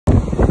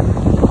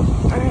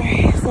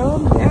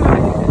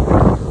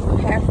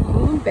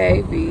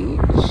Bay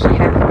Beach.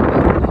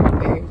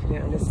 Very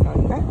down this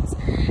fast.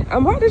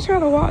 I'm about to try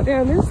to walk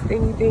down this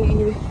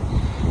thingy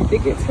to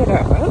get to the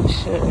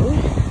ocean.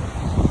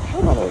 I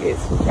hope I don't get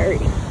too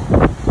dirty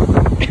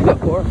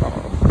or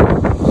fall.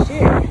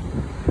 Shit.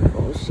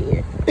 Oh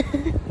shit.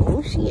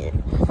 Oh shit.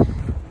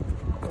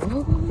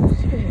 Oh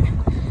shit.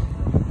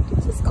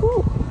 This is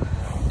cool.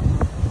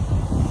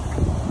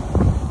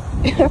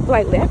 I feel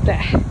like left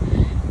eye.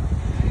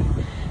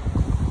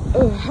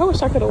 Oh, I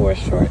wish I could have wore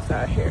shorts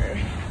out here.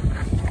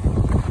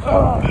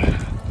 Oh,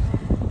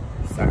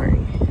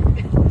 sorry.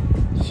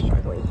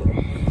 Struggling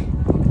here.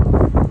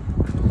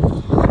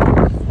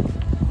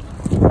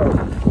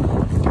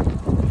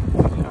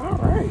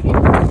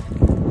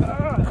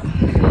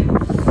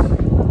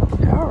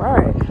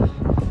 Alright.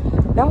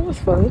 That was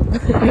fun.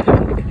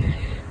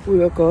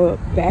 We'll go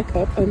back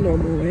up a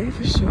normal way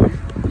for sure.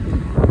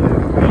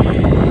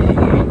 Alright.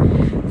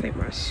 Take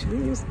my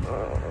shoes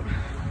off.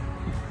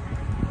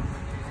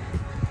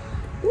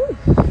 Woo.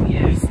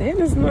 Yeah,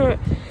 sand is not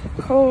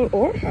cold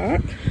or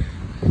hot.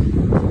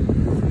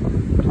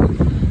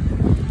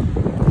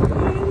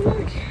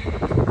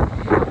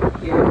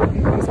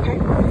 Yeah, it's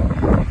packed.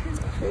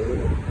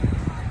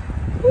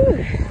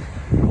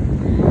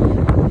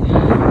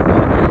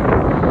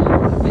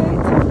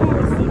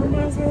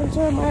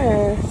 Enjoy my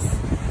ass.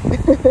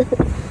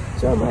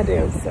 Enjoy my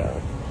damn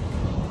self.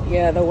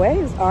 Yeah, the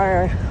waves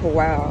are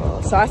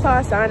wow. So I saw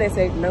a sign that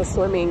said no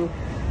swimming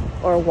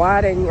or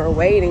wading or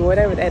wading,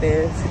 whatever that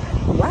is.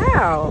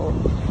 Wow,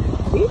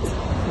 these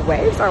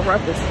waves are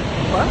rough as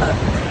fuck.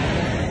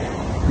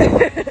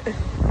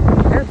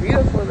 They're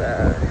beautiful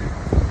though.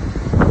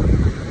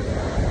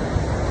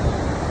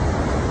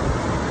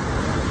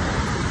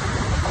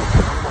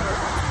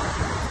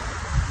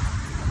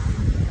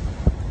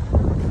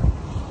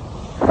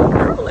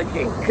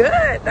 Looking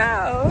good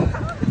though.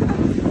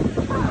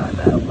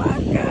 Oh my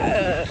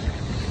god.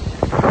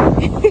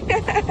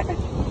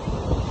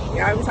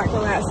 Y'all be talking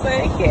about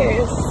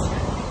sun-kissed.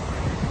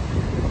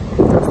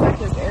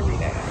 Sun-kissed every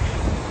day.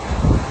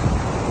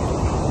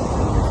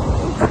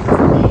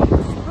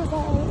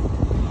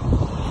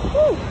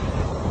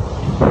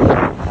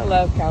 I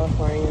love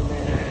California,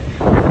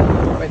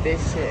 man. But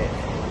this shit.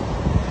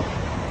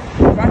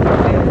 If I could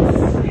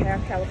just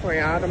have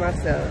California all to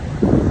myself.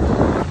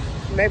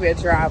 Maybe a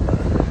driver.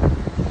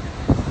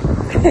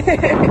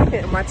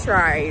 My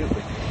tribe.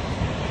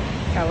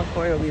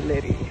 California will be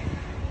litty.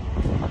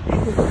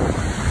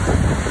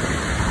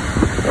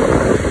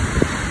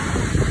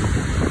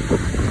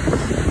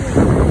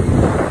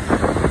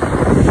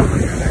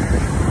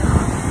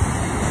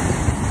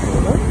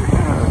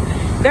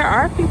 There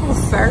are people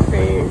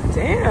surfing.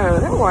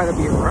 Damn, that water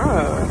be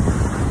rough.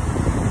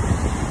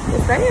 They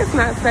say it's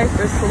not safe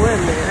for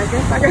swimming. I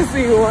guess I can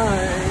see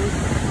why.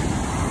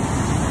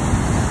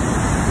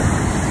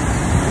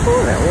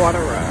 Oh, that water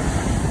rough.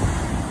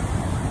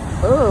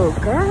 Oh,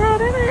 girl,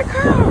 that ain't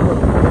cold.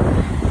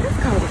 It's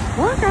cold as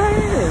fuck out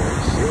here.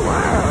 Shit,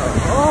 wow.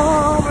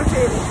 Oh, my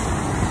titties.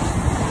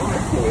 Oh, my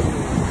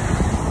titties.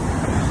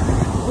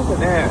 Look at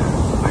that.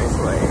 Nice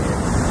wave.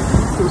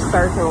 Some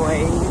surfing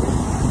waves.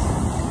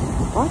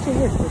 Watch it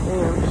hit the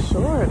damn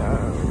shore,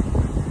 though.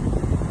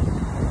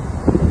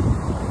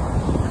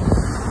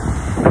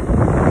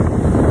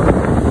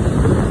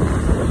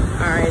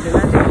 Alright, and I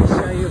didn't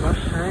show you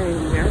behind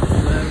me. I just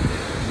love it.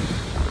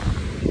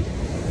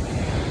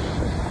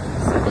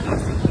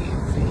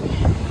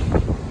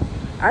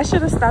 I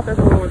should have stopped at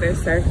the one where they're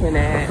surfing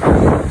at,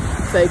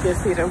 so you can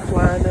see them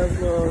flying those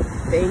little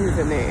things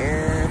in the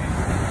air.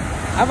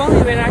 I've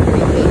only been out to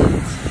the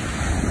beach.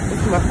 This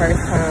is my first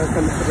time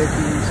coming to the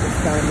beach. It's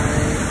so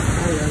nice.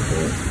 I love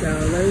it. So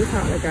let me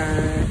talk to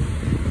God,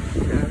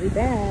 and I'll be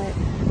back.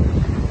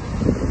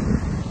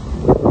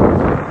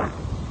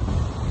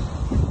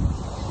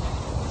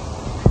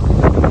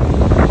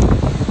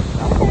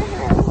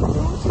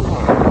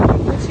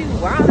 What you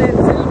wildin'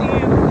 too,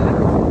 damn?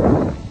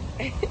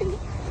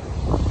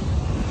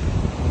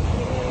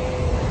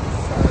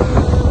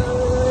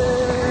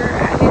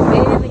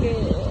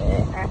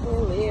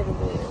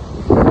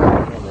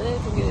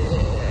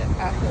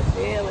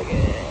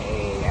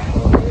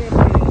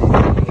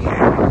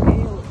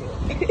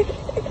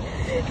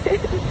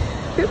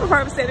 People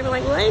probably said to me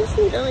like, "What is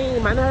she doing? You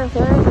might not have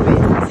heard of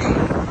it."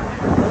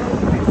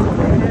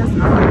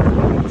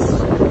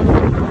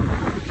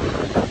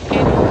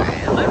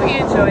 Anyway, let me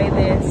enjoy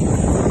this.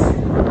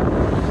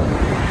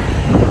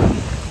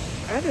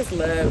 I just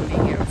love me.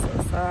 I'm so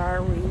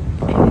sorry.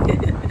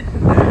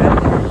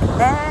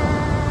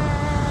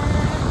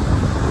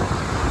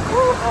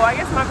 Oh, I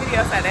guess my video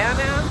upside down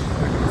now.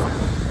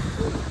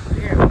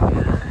 There we go.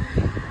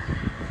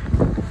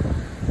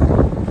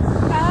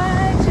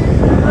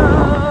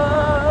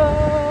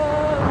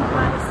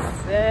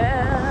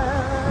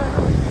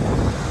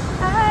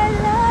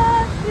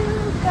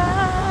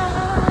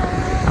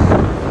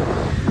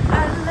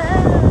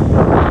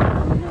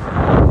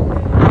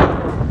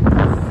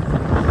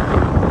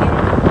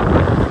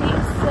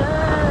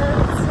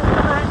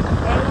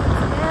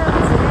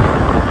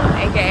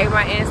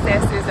 My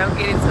ancestors, don't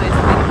get it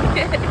twisted.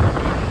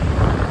 it.